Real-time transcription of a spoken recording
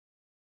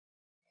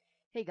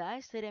Hey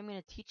guys, today I'm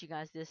going to teach you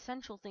guys the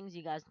essential things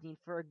you guys need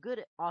for a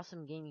good,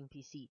 awesome gaming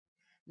PC.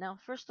 Now,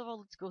 first of all,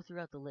 let's go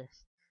throughout the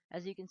list.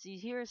 As you can see,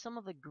 here are some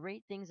of the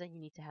great things that you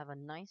need to have a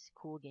nice,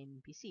 cool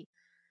gaming PC.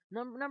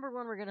 Number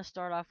one, we're going to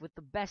start off with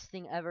the best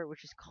thing ever,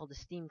 which is called the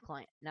Steam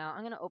client. Now,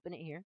 I'm going to open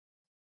it here.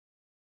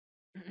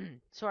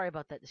 Sorry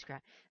about that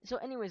distract. So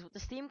anyways, what the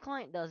Steam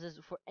client does is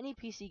for any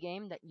PC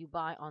game that you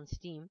buy on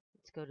Steam,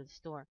 let's go to the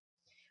store.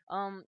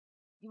 Um,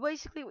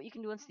 Basically, what you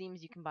can do on Steam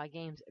is you can buy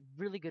games at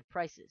really good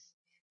prices.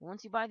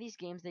 Once you buy these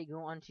games, they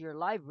go onto your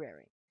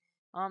library.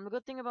 The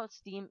good thing about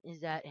Steam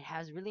is that it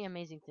has really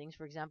amazing things.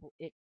 For example,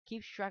 it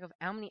keeps track of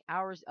how many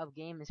hours of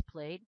game is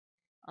played.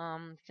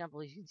 For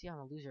example, as you can see, I'm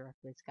a loser. I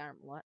played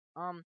Skyrim a lot.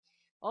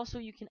 Also,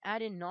 you can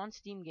add in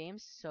non-Steam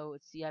games. So,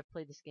 let's see, I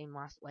played this game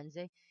last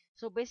Wednesday.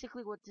 So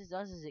basically, what this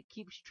does is it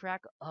keeps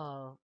track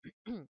of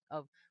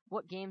of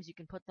what games you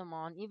can put them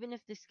on. Even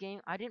if this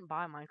game, I didn't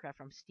buy Minecraft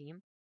from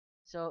Steam.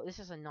 So this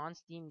is a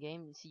non-Steam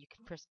game. You see, you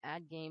can press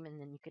add game, and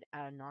then you could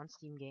add a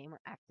non-Steam game or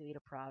activate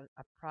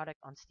a product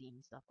on Steam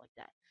and stuff like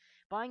that.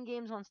 Buying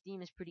games on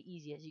Steam is pretty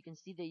easy. As you can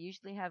see, they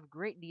usually have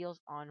great deals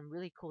on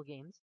really cool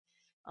games.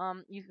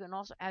 You can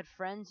also add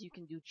friends. You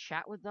can do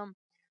chat with them.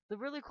 The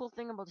really cool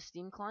thing about the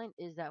Steam client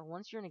is that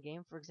once you're in a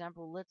game, for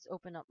example, let's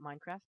open up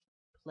Minecraft,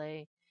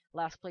 play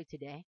last play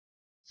today.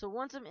 So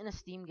once I'm in a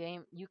Steam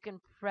game, you can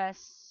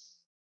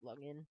press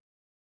login.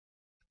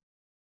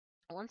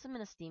 Once I'm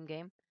in a Steam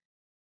game,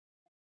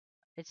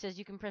 it says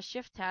you can press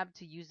Shift Tab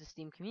to use the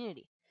Steam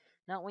community.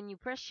 Now, when you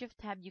press Shift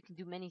Tab, you can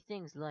do many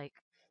things, like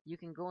you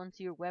can go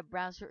into your web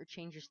browser or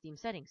change your Steam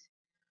settings.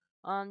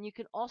 You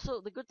can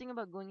also, the good thing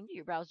about going into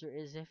your browser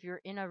is if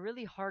you're in a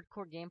really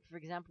hardcore game, for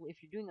example,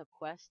 if you're doing a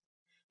quest,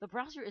 the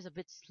browser is a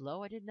bit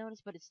slow, I did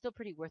notice, but it's still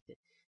pretty worth it.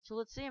 So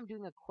let's say I'm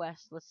doing a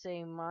quest, let's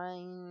say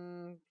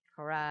Minecraft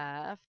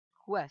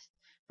quest.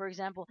 For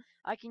example,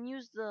 I can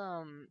use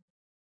the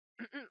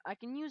I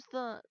can use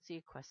the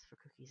see quest for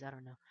cookies. I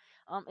don't know.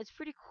 It's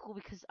pretty cool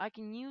because I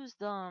can use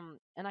the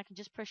and I can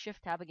just press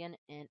Shift Tab again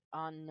and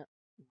on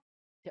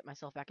get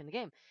myself back in the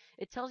game.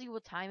 It tells you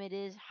what time it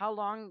is, how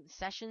long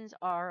sessions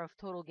are of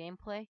total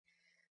gameplay.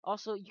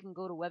 Also, you can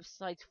go to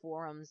websites,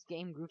 forums,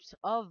 game groups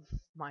of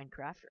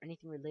Minecraft or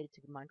anything related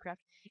to Minecraft.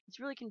 It's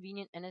really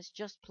convenient and it's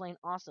just plain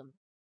awesome.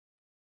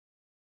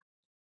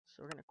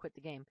 So we're gonna quit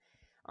the game.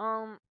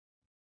 Um,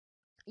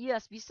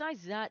 yes.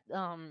 Besides that,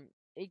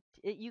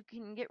 you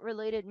can get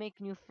related, make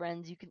new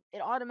friends.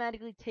 It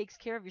automatically takes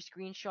care of your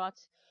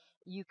screenshots.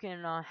 You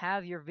can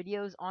have your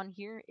videos on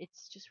here.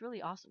 It's just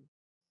really awesome.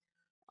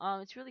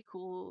 It's really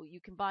cool. You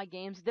can buy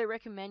games. They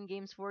recommend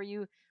games for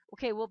you.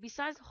 Okay, well,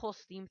 besides the whole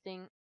Steam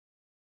thing,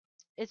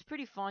 it's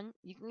pretty fun.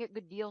 You can get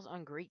good deals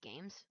on great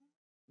games.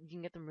 You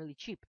can get them really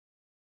cheap.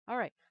 All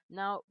right.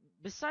 Now,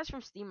 besides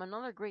from Steam,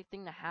 another great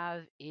thing to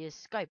have is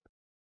Skype.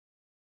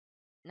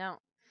 Now,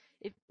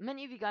 if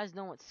many of you guys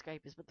know what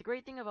Skype is, but the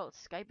great thing about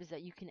Skype is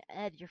that you can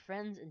add your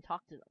friends and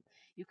talk to them.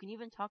 You can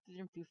even talk to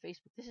them through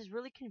Facebook. This is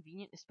really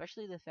convenient,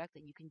 especially the fact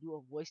that you can do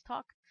a voice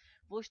talk.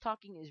 Voice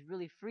talking is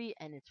really free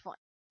and it's fun.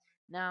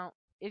 Now,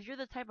 if you're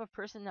the type of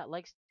person that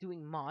likes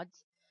doing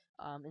mods,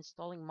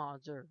 installing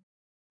mods or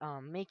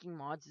making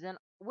mods, then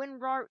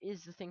WinRAR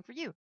is the thing for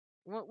you.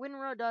 What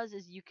WinRAR does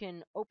is you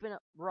can open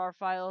up RAR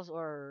files,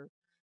 or,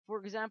 for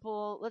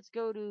example,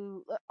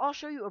 I'll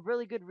show you a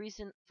really good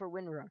reason for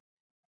WinRAR.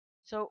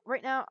 So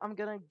right now, I'm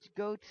gonna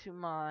go to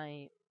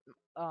my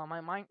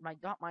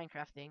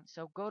 .minecraft thing.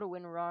 So go to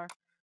WinRAR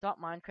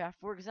 .minecraft.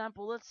 For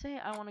example, let's say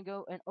I want to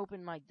go and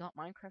open my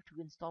 .minecraft to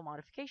install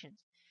modifications.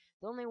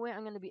 The only way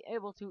I'm going to be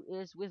able to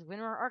is with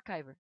WinRAR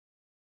Archiver.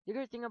 The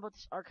great thing about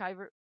this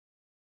archiver,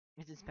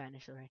 it's in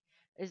Spanish, sorry,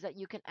 is that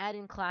you can add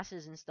in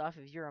classes and stuff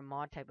if you're a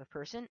mod type of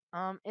person.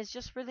 It's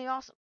just really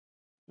awesome.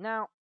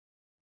 Now,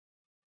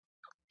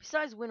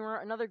 besides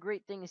WinRAR, another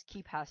great thing is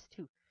KeePass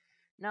too.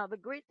 Now, the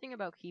great thing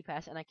about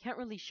KeePass, and I can't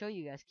really show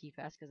you guys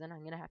KeePass because then I'm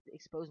going to have to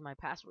expose my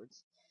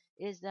passwords,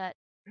 is that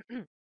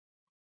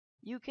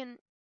you can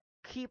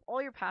keep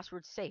all your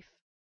passwords safe.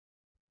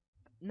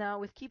 Now,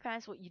 with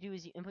KeePass, what you do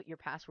is you input your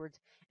passwords,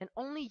 and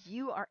only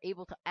you are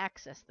able to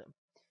access them.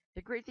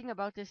 The great thing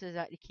about this is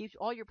that it keeps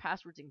all your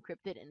passwords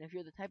encrypted, and if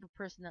you're the type of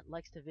person that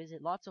likes to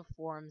visit lots of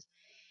forums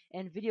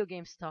and video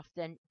game stuff,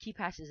 then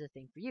KeePass is a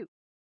thing for you.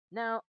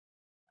 Now,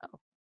 oh,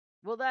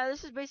 well,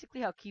 this is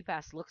basically how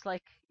KeePass looks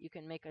like. You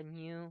can make a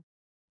new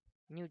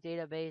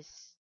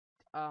database.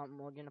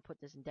 We're gonna put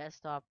this in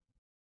desktop.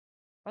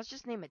 Let's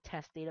just name it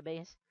test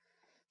database.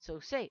 So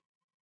say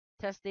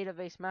test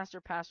database master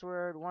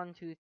password 1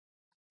 2.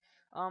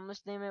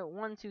 Let's name it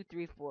 1 2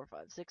 3 4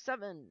 5 6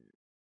 7.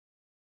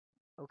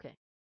 Okay,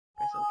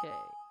 press OK.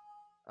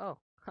 Oh,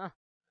 huh.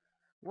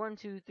 1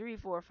 2 3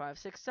 4 5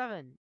 6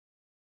 7.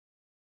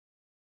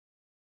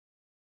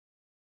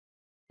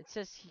 It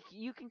says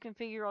you can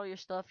configure all your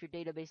stuff, your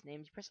database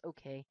names. You press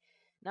OK.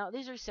 Now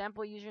these are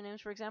sample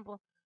usernames, for example.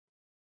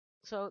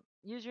 So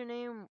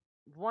username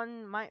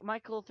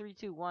Michael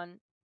 321.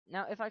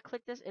 Now if I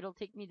click this, it'll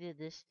take me to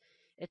this.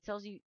 It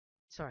tells you,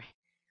 sorry.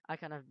 I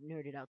kind of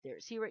nerded out there.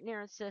 See right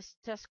there, it says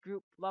test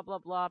group, blah blah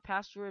blah,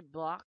 password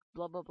block,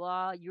 blah blah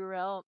blah,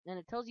 URL, and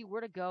it tells you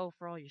where to go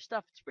for all your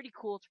stuff. It's pretty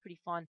cool, it's pretty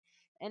fun,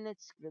 and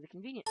it's really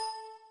convenient.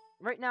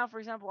 Right now, for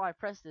example, I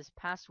press this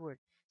password,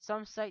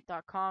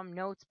 somesite.com,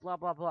 notes, blah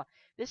blah blah.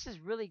 This is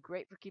really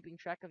great for keeping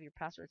track of your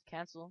passwords.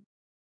 Cancel,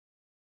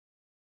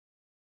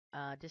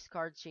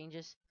 discard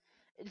changes.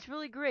 It's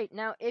really great.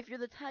 Now, if you're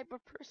the type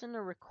of person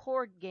to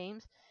record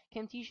games,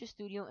 Camtasia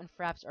Studio and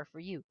Fraps are for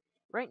you.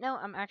 Right now,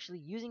 I'm actually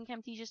using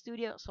Camtasia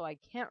Studio, so I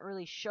can't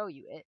really show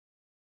you it.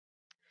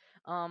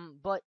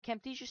 But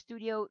Camtasia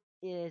Studio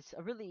is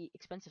a really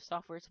expensive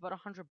software. It's about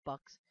 $100.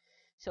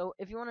 So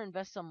if you want to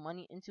invest some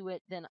money into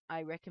it, then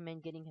I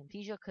recommend getting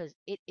Camtasia because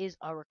it is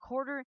a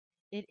recorder.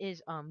 It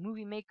is a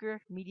movie maker,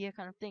 media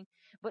kind of thing.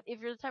 But if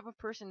you're the type of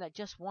person that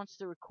just wants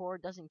to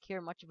record, doesn't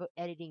care much about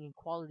editing and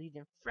quality,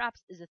 then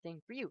Fraps is a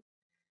thing for you.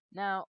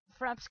 Now,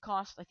 Fraps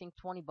cost I think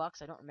 $20.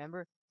 I don't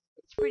remember.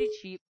 It's pretty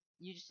cheap.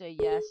 You just say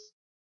yes,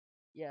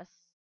 yes.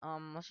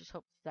 Let's just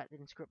hope that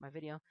didn't screw up my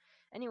video.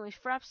 Anyways,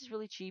 Fraps is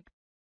really cheap.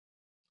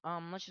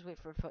 Let's just wait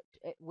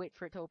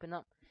for it to open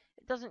up.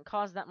 It doesn't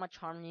cause that much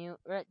harm to you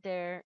right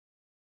there,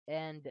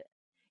 and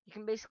you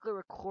can basically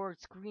record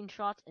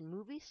screenshots and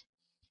movies,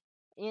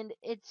 and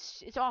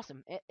it's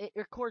awesome. It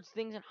records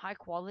things in high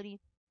quality.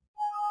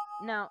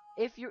 Now,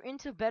 if you're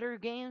into better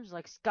games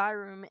like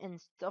Skyrim and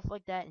stuff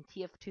like that, and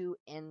TF2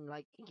 and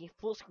like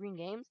full screen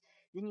games,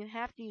 then you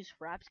have to use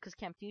Fraps because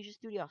Camtasia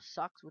Studio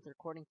sucks with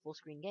recording full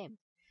screen games.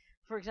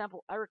 For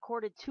example, I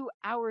recorded 2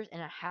 hours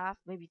and a half,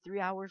 maybe 3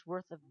 hours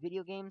worth of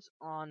video games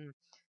on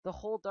the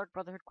whole Dark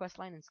Brotherhood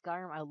questline in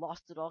Skyrim. I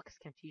lost it all because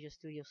Camtasia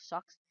Studio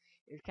sucks.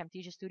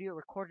 Camtasia Studio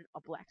recorded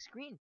a black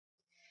screen.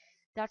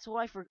 That's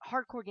why for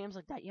hardcore games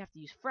like that, you have to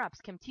use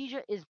Fraps.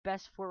 Camtasia is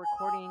best for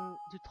recording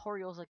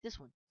tutorials like this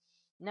one.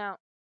 Now,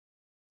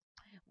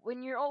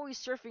 when you're always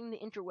surfing the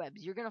interwebs,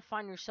 you're going to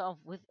find yourself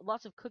with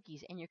lots of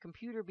cookies and your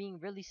computer being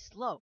really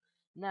slow.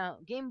 Now,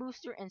 Game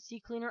Booster and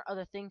CCleaner are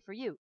the thing for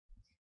you.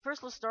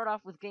 First, let's start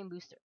off with Game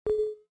Booster.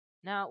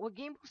 Now, what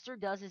Game Booster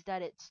does is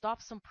that it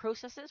stops some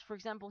processes. For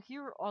example,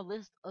 here are a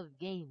list of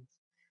games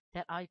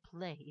that I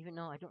play, even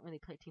though I don't really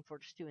play Team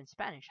Fortress 2 in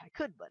Spanish. I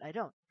could, but I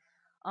don't.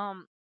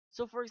 Um,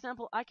 so for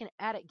example, I can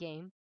add a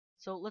game.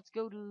 So let's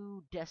go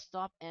to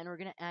desktop and we're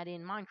gonna add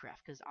in Minecraft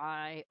because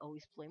I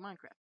always play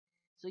Minecraft.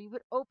 So you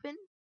would open,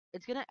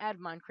 it's gonna add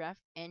Minecraft,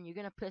 and you're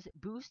gonna press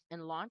boost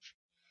and launch.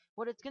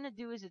 What it's gonna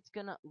do is it's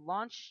gonna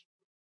launch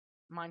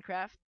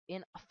Minecraft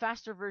in a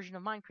faster version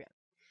of Minecraft.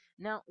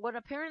 Now, what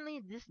apparently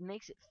this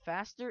makes it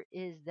faster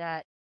is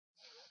that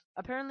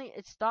apparently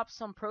it stops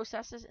some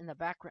processes in the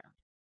background.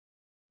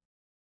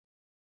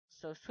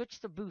 So switch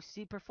to boost.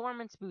 See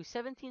performance boost.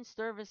 17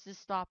 services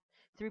stopped.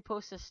 3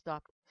 processes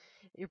stopped.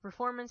 Your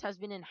performance has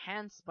been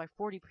enhanced by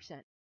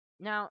 40%.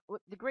 Now,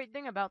 the great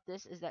thing about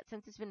this is that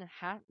since it's been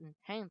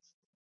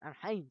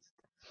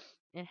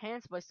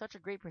enhanced by such a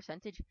great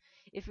percentage,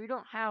 if you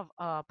don't have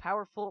a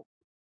powerful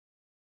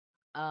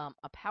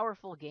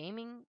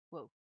gaming,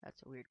 whoa,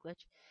 that's a weird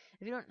glitch.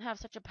 If you don't have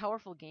such a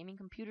powerful gaming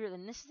computer,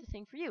 then this is the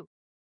thing for you.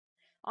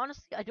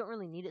 Honestly, I don't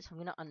really need it, so I'm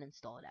gonna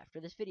uninstall it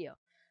after this video.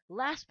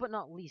 Last but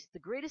not least, the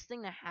greatest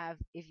thing to have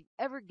if you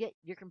ever get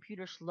your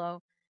computer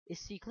slow is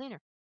CCleaner.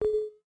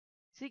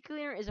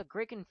 CCleaner is a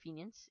great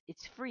convenience.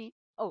 It's free.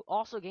 Oh,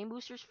 also Game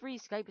Booster's free,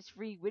 Skype is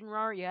free,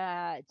 WinRAR,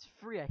 yeah, it's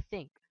free, I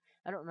think.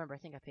 I don't remember, I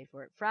think I paid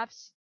for it.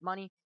 Fraps,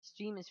 money,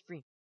 Steam is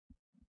free.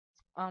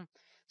 Um,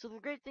 so the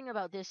great thing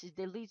about this is it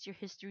deletes your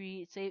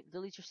history,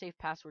 deletes your safe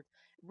passwords.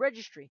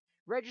 Registry.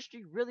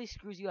 Registry really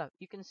screws you up.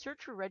 You can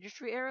search for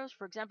registry errors.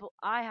 For example,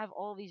 I have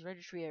all these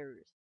registry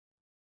errors.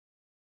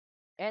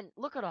 And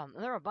look at them.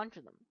 There are a bunch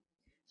of them.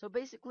 So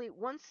basically,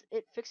 once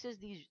it fixes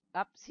these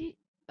up, see,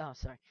 oh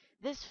sorry,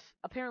 this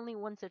apparently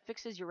once it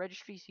fixes your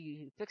registry, so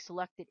you fix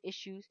selected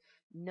issues,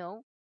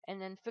 no, and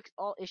then fix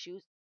all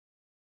issues.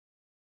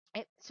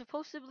 It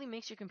supposedly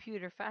makes your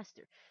computer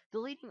faster.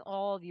 Deleting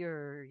all of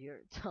your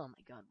oh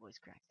my god, voice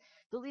cracks.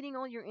 Deleting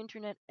all your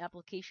internet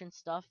application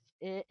stuff,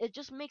 it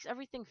just makes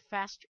everything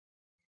faster.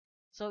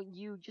 So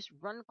you just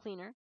run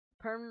cleaner,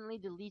 permanently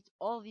deletes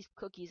all these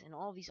cookies and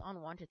all these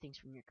unwanted things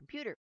from your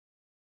computer.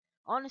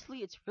 Honestly,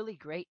 it's really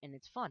great and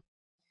it's fun.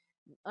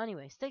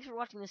 Anyways, thanks for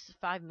watching this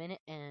 5 minute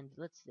and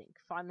let's think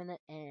 5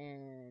 minute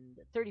and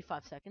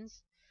 35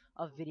 seconds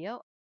of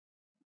video.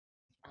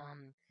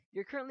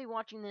 You're currently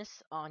watching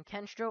this on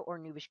Kenstro or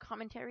Noobish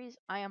Commentaries.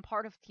 I am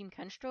part of Team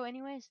Kenstro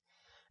anyways.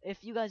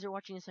 If you guys are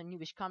watching this on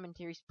Noobish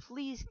Commentaries,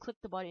 please click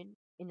the button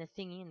in the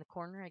thingy in the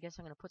corner. I guess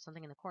I'm going to put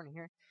something in the corner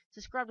here.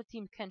 Subscribe to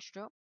Team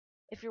Kenstro.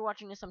 If you're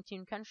watching this on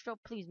Team Kenstro,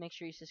 please make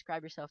sure you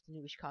subscribe yourself to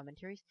Noobish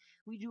Commentaries.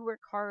 We do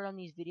work hard on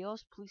these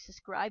videos. Please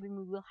subscribe and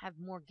we will have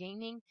more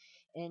gaming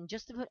and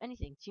just about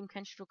anything. Team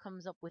Kenstro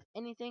comes up with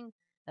anything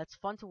that's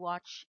fun to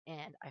watch,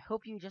 and I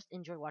hope you just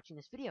enjoy watching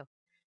this video.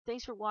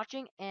 Thanks for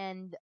watching,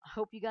 and I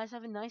hope you guys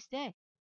have a nice day.